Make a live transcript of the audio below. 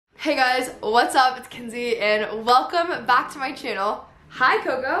Hey guys, what's up? It's Kenzie and welcome back to my channel. Hi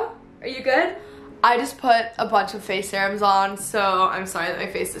Coco, are you good? I just put a bunch of face serums on, so I'm sorry that my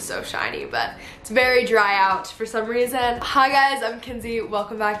face is so shiny, but it's very dry out for some reason. Hi guys, I'm Kenzie.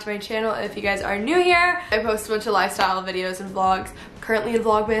 Welcome back to my channel. If you guys are new here, I post a bunch of lifestyle videos and vlogs. I'm currently in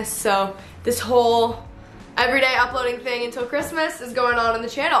Vlogmas, so this whole everyday uploading thing until Christmas is going on the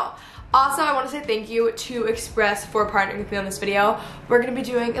channel. Also, I want to say thank you to Express for partnering with me on this video. We're going to be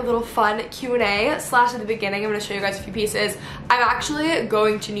doing a little fun Q&A slash at the beginning. I'm going to show you guys a few pieces. I'm actually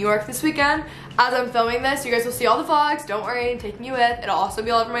going to New York this weekend. As I'm filming this, you guys will see all the vlogs. Don't worry, I'm taking you with. It'll also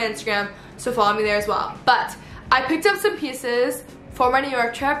be all over my Instagram, so follow me there as well. But I picked up some pieces for my New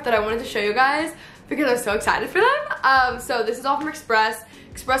York trip that I wanted to show you guys because I'm so excited for them. So this is all from Express.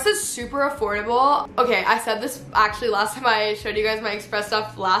 Express is super affordable. Okay, I said this actually last time I showed you guys my Express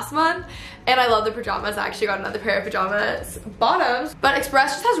stuff last month, and I love the pajamas. I actually got another pair of pajamas bottoms, but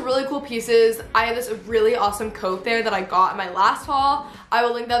Express just has really cool pieces. I have this really awesome coat there that I got in my last haul. I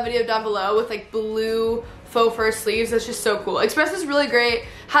will link that video down below with like blue faux fur sleeves. That's just so cool. Express is really great,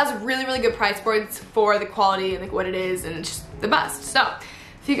 has really good price points for the quality and like what it is, and it's just the best. So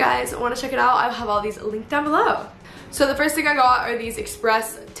if you guys want to check it out, I'll have all these linked down below. So the first thing I got are these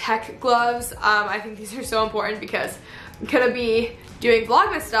Express tech gloves. I think these are so important because I'm gonna be doing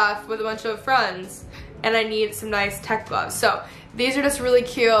Vlogmas stuff with a bunch of friends and I need some nice tech gloves. So these are just really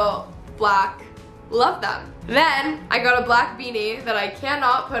cute, black, love them. Then I got a black beanie that I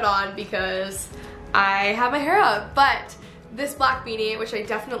cannot put on because I have my hair up, but this black beanie, which I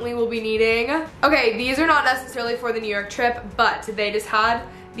definitely will be needing. Okay, these are not necessarily for the New York trip, but they just had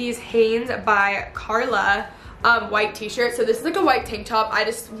these Hanes by Carla white t-shirt. So this is like a white tank top. I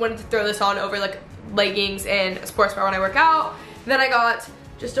just wanted to throw this on over like leggings and a sports bra when I work out. Then I got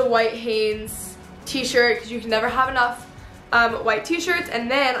just a white Hanes t-shirt because you can never have enough white t-shirts.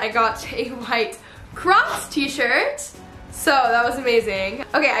 And then I got a white Crocs t-shirt. So that was amazing.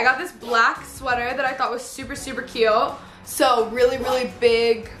 Okay, I got this black sweater that I thought was super cute. So really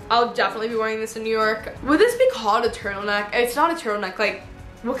big. I'll definitely be wearing this in New York. Would this be called a turtleneck? It's not a turtleneck. Like,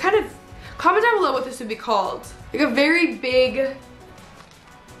 what kind of, comment down below what this would be called. Like a very big,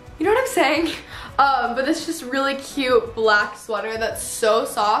 you know what I'm saying? But this just really cute black sweater that's so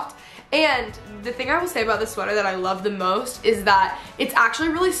soft. And the thing I will say about this sweater that I love the most is that it's actually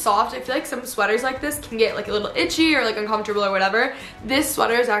really soft. I feel like some sweaters like this can get like a little itchy or like uncomfortable or whatever. This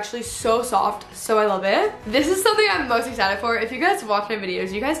sweater is actually so soft, so I love it. This is something I'm most excited for. If you guys watch my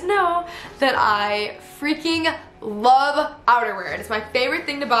videos, you guys know that I freaking love outerwear. It's my favorite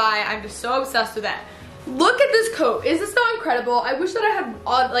thing to buy. I'm just so obsessed with it. Look at this coat. Is this not incredible? I wish that I had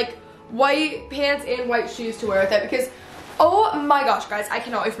on like white pants and white shoes to wear with it because oh my gosh, guys, I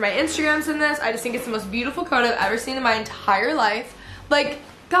cannot wait for my Instagrams in this. I just think it's the most beautiful coat I've ever seen in my entire life. Like,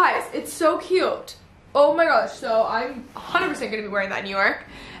 guys, it's so cute. Oh my gosh, so I'm 100% gonna be wearing that in New York.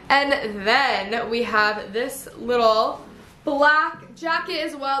 And then we have this little black jacket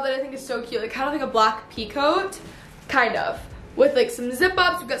as well that I think is so cute. Like, kind of like a black pea coat, kind of. With like some zip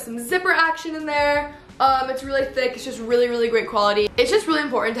ups, we've got some zipper action in there. It's really thick, it's just really great quality. It's just really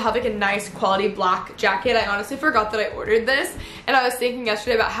important to have like a nice quality black jacket. I honestly forgot that I ordered this and I was thinking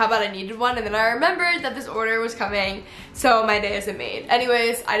yesterday about how bad I needed one and then I remembered that this order was coming, so my day isn't made.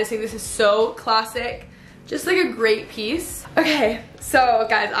 Anyways, I just think this is so classic, just like a great piece. Okay, so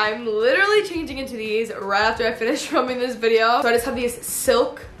guys, I'm literally changing into these right after I finish filming this video. So I just have these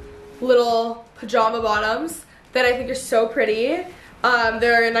silk little pajama bottoms that I think are so pretty.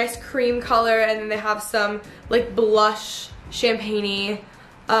 They're a nice cream color and then they have some like blush champagne-y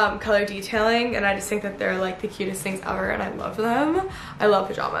color detailing, and I just think that they're like the cutest things ever and I love them. I love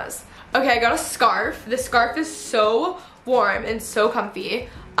pajamas. Okay, I got a scarf. This scarf is so warm and so comfy.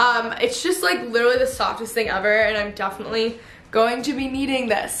 It's just like literally the softest thing ever and I'm definitely going to be needing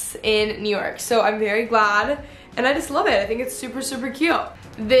this in New York. So I'm very glad and I just love it. I think it's super cute.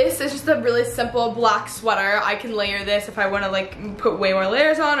 This is just a really simple black sweater. I can layer this if I want to like put way more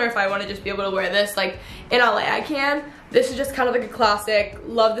layers on, or if I want to just be able to wear this like in LA I can. This is just kind of like a classic.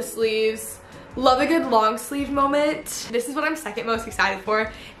 Love the sleeves. Love a good long sleeve moment. This is what I'm second most excited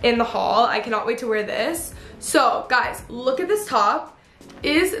for in the haul. I cannot wait to wear this. So guys, look at this top.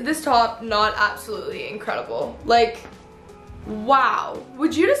 Is this top not absolutely incredible? Like, wow.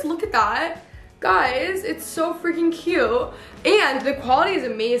 Would you just look at that? Guys, it's so freaking cute. And the quality is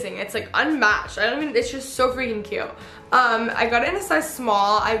amazing. It's like unmatched. It's just so freaking cute. I got it in a size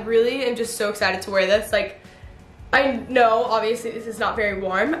small. I really am just so excited to wear this. Like, I know, obviously, this is not very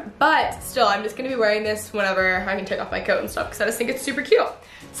warm, but still, I'm just gonna be wearing this whenever I can take off my coat and stuff because I just think it's super cute.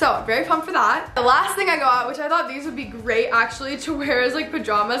 So, I'm very pumped for that. The last thing I got, which I thought these would be great actually to wear as like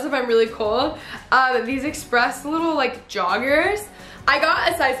pajamas if I'm really cold, these Express little like joggers. I got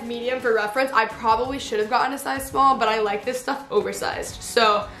a size medium for reference. I probably should have gotten a size small, but I like this stuff oversized.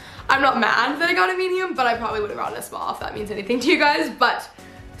 So, I'm not mad that I got a medium, but I probably would have gotten a small if that means anything to you guys, but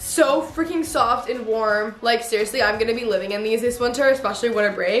so freaking soft and warm. Like seriously, I'm gonna be living in these this winter, especially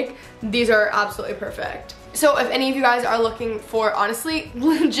winter break. These are absolutely perfect. So if any of you guys are looking for, honestly,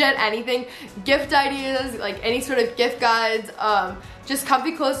 legit anything, gift ideas, like any sort of gift guides, just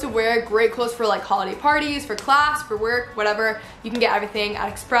comfy clothes to wear, great clothes for like holiday parties, for class, for work, whatever, you can get everything at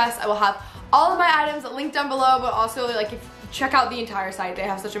Express. I will have all of my items linked down below, but also like if check out the entire site, they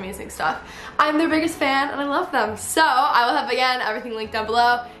have such amazing stuff. I'm their biggest fan and I love them. So I will have, again, everything linked down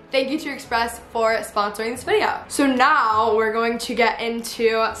below. Thank you to Express for sponsoring this video. So now we're going to get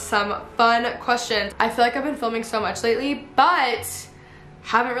into some fun questions. I feel like I've been filming so much lately, but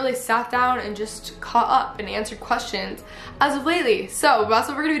haven't really sat down and just caught up and answered questions as of lately. So that's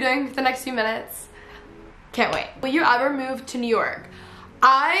what we're gonna be doing for the next few minutes. Can't wait. Will you ever move to New York?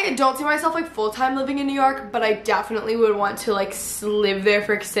 I don't see myself like full-time living in New York, but I definitely would want to like live there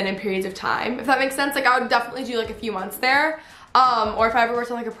for extended periods of time, if that makes sense. Like I would definitely do like a few months there. Or if I ever worked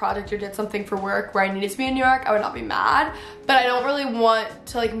on like a project or did something for work where I needed to be in New York, I would not be mad. But I don't really want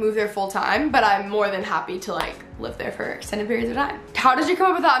to like move there full time, but I'm more than happy to like live there for extended periods of time. How did you come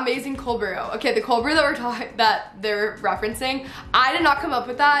up with that amazing cold brew? Okay, the cold brew that they're referencing, I did not come up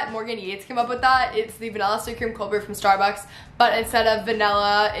with that. Morgan Yates came up with that. It's the vanilla sweet cream cold brew from Starbucks, but instead of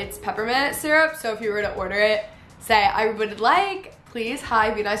vanilla, it's peppermint syrup. So if you were to order it, say I would like, please,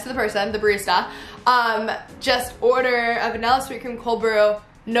 hi, be nice to the person, the barista. Just order a vanilla sweet cream cold brew,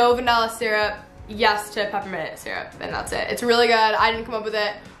 no vanilla syrup, yes to peppermint syrup, and that's it. It's really good. I didn't come up with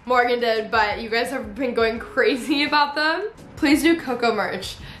it, Morgan did, but you guys have been going crazy about them. Please do cocoa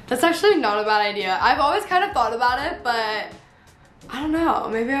merch. That's actually not a bad idea. I've always kind of thought about it, but I don't know,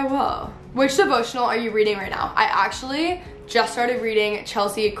 maybe I will. Which devotional are you reading right now? I actually just started reading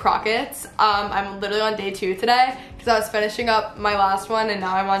Chelsea Crockett's. I'm literally on day 2 today because I was finishing up my last one and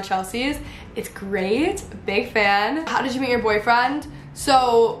now I'm on Chelsea's. It's great, big fan. How did you meet your boyfriend?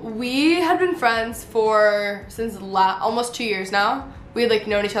 So we had been friends since almost 2 years now. We had like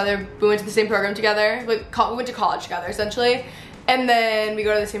known each other, we went to the same program together, like we went to college together essentially. And then we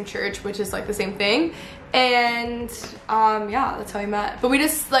go to the same church, which is like the same thing. And yeah, that's how we met. But we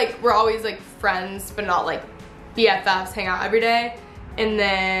just like, we're always like friends, but not like BFFs, hang out every day. And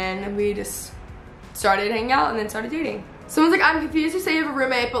then we just started hanging out and then started dating. Someone's like, I'm confused, you say you have a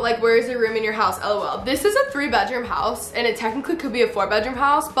roommate, but like where's your room in your house? LOL. This is a 3-bedroom house and it technically could be a 4-bedroom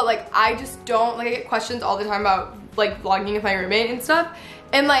house, but like I just don't, like I get questions all the time about like vlogging with my roommate and stuff.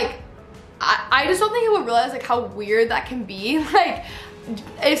 And like, I just don't think people realize like how weird that can be. Like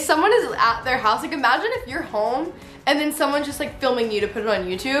if someone is at their house, like imagine if you're home and then someone's just like filming you to put it on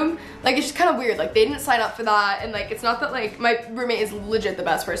YouTube. Like it's just kind of weird. Like they didn't sign up for that, and like it's not that like my roommate is legit the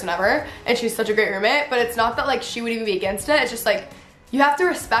best person ever and she's such a great roommate, but it's not that like she would even be against it. It's just like you have to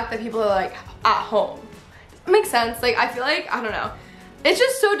respect that people are like at home. It makes sense. Like I feel like, I don't know, it's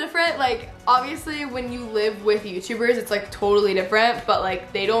just so different. Like obviously when you live with YouTubers it's like totally different, but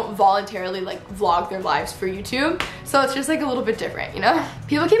like they don't voluntarily like vlog their lives for YouTube, so it's just like a little bit different, you know?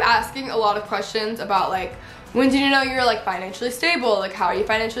 People keep asking a lot of questions about like, when did you know you're like financially stable? Like how are you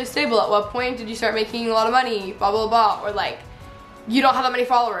financially stable? At what point did you start making a lot of money? Blah blah blah. Or like you don't have that many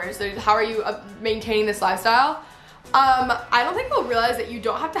followers, so how are you maintaining this lifestyle? I don't think people realize that you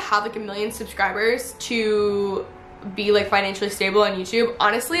don't have to have like 1 million subscribers to be like financially stable on YouTube.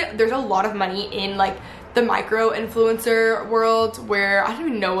 Honestly, there's a lot of money in like the micro influencer world, where I don't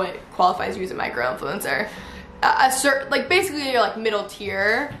even know what qualifies you as a micro influencer. Like basically you're like middle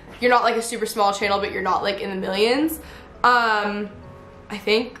tier. You're not like a super small channel, but you're not like in the millions. I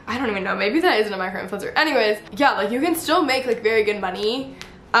think, I don't even know, maybe that isn't a micro influencer. Anyways, yeah, like you can still make like very good money.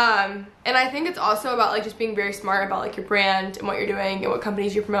 And I think it's also about like just being very smart about like your brand and what you're doing and what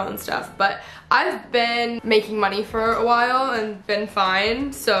companies you promote and stuff. But I've been making money for a while and been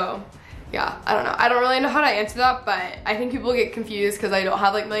fine, so yeah, I don't know. I don't really know how to answer that, but I think people get confused because I don't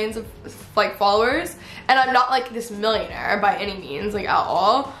have like millions of like followers, and I'm not like this millionaire by any means, like at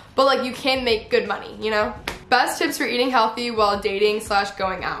all, but like you can make good money, you know? Best tips for eating healthy while dating /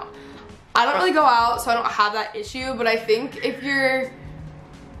 going out. I don't really go out, so I don't have that issue, but I think if you're,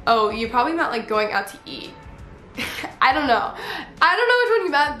 oh, you probably meant like going out to eat. I don't know. I don't know which one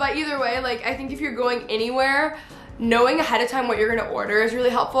you meant, but either way, like I think if you're going anywhere, knowing ahead of time what you're gonna order is really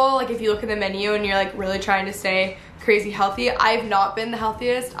helpful. Like if you look at the menu and you're like really trying to stay crazy healthy. I've not been the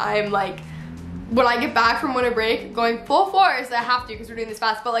healthiest. I'm like, when I get back from winter break, going full force, I have to because we're doing this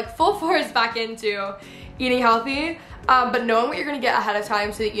fast, but like full force back into eating healthy. But knowing what you're gonna get ahead of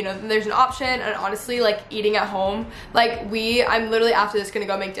time so that you know there's an option, and honestly like eating at home, like I'm literally after this gonna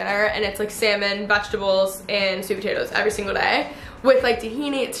go make dinner and it's like salmon, vegetables, and sweet potatoes every single day with like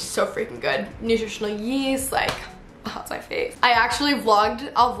tahini. It's so freaking good. Nutritional yeast, like, oh, that's my fave. I actually vlogged,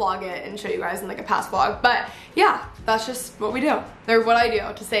 I'll vlog it and show you guys in like a past vlog, but yeah, that's just what we do, or what I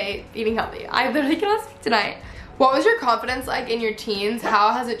do to say eating healthy. I literally cannot speak tonight. What was your confidence like in your teens?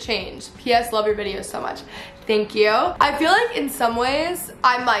 How has it changed? P.S. Love your videos so much. Thank you. I feel like in some ways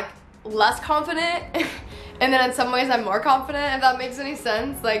I'm like less confident and then in some ways I'm more confident, if that makes any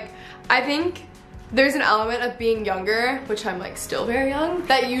sense. Like I think there's an element of being younger, which I'm like still very young,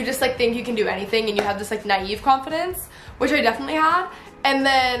 that you just like think you can do anything and you have this like naive confidence, which I definitely had. And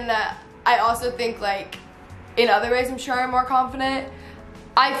then I also think like in other ways I'm sure I'm more confident.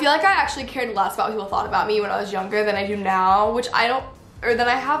 I feel like I actually cared less about what people thought about me when I was younger than I do now, which I don't, or than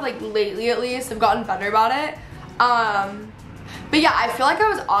I have like lately at least. I've gotten better about it. But yeah, I feel like I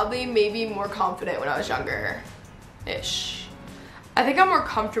was oddly maybe more confident when I was younger-ish. I think I'm more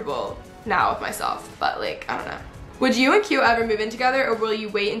comfortable now with myself, but like, I don't know. Would you and Q ever move in together, or will you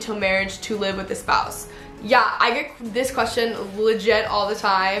wait until marriage to live with the spouse? Yeah, I get this question legit all the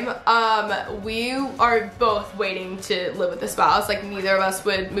time. We are both waiting to live with a spouse. Like neither of us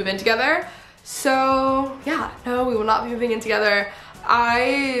would move in together. So yeah, no, we will not be moving in together.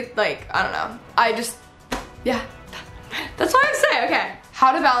 I don't know. Yeah, that's all I say. Okay.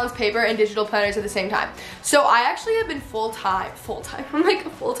 How to balance paper and digital planners at the same time. So I actually have been full-time. I'm like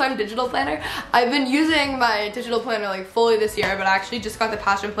a full-time digital planner. I've been using my digital planner like fully this year, but I actually just got the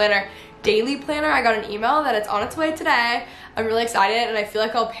Passion Planner daily planner. I got an email that it's on its way today. I'm really excited, and I feel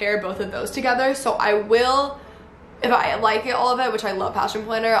like I'll pair both of those together. So I will, if I like it, all of it, which I love Passion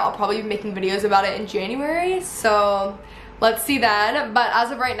Planner, I'll probably be making videos about it in January. So let's see then. But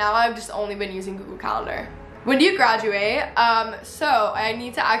as of right now, I've just only been using Google Calendar. When do you graduate? So I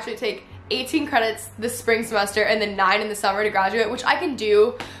need to actually take 18 credits this spring semester and then 9 in the summer to graduate, which I can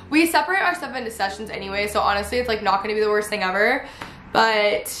do. We separate our stuff into sessions anyway, so honestly it's like not gonna be the worst thing ever.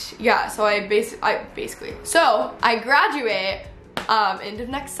 But yeah, so I graduate end of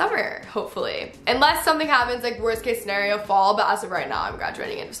next summer, hopefully. Unless something happens, like worst case scenario, fall, but as of right now, I'm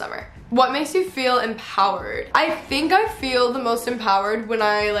graduating end of summer. What makes you feel empowered? I think I feel the most empowered when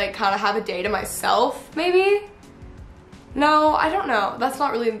I like kind of have a day to myself, maybe? No, I don't know. That's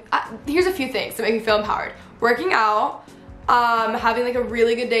not really, here's a few things that make me feel empowered. Working out, having like a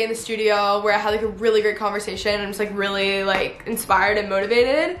really good day in the studio where I had like a really great conversation and I'm just like really like inspired and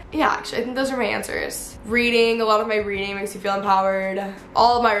motivated. Yeah, actually I think those are my answers. Reading, a lot of my reading makes me feel empowered.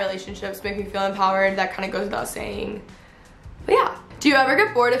 All of my relationships make me feel empowered. That kind of goes without saying. But yeah. Do you ever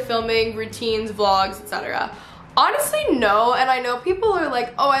get bored of filming routines, vlogs, etc.? Honestly, no. And I know people are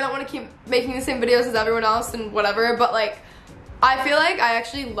like, oh, I don't want to keep making the same videos as everyone else and whatever, but like I feel like I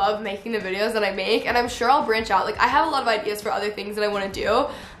actually love making the videos that I make, and I'm sure I'll branch out. Like I have a lot of ideas for other things that I want to do,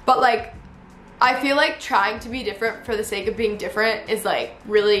 but like I feel like trying to be different for the sake of being different is like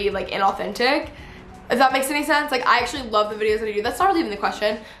really like inauthentic, if that makes any sense. Like I actually love the videos that I do. That's not really even the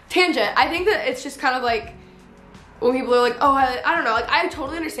question. Tangent. I think that it's just kind of like when people are like, oh, I don't know, like I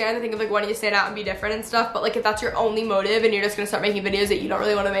totally understand the thing of like wanting to stand out and be different and stuff, but like if that's your only motive and you're just gonna start making videos that you don't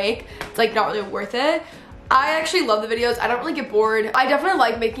really want to make, it's like not really worth it. I actually love the videos. I don't really get bored. I definitely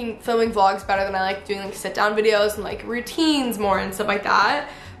like filming vlogs better than I like doing like sit down videos and like routines more and stuff like that.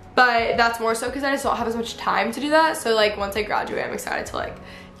 But that's more so because I just don't have as much time to do that. So like once I graduate, I'm excited to like,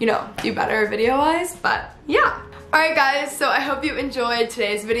 you know, do better video wise, but yeah. Alright guys, so I hope you enjoyed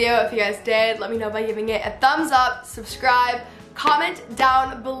today's video. If you guys did, let me know by giving it a thumbs up, subscribe, comment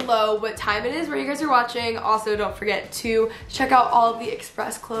down below what time it is where you guys are watching. Also, don't forget to check out all of the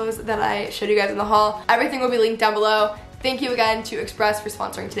Express clothes that I showed you guys in the haul. Everything will be linked down below. Thank you again to Express for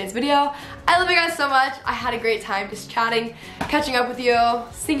sponsoring today's video. I love you guys so much. I had a great time just chatting, catching up with you,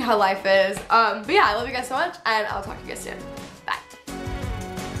 seeing how life is. But yeah, I love you guys so much, and I'll talk to you guys soon.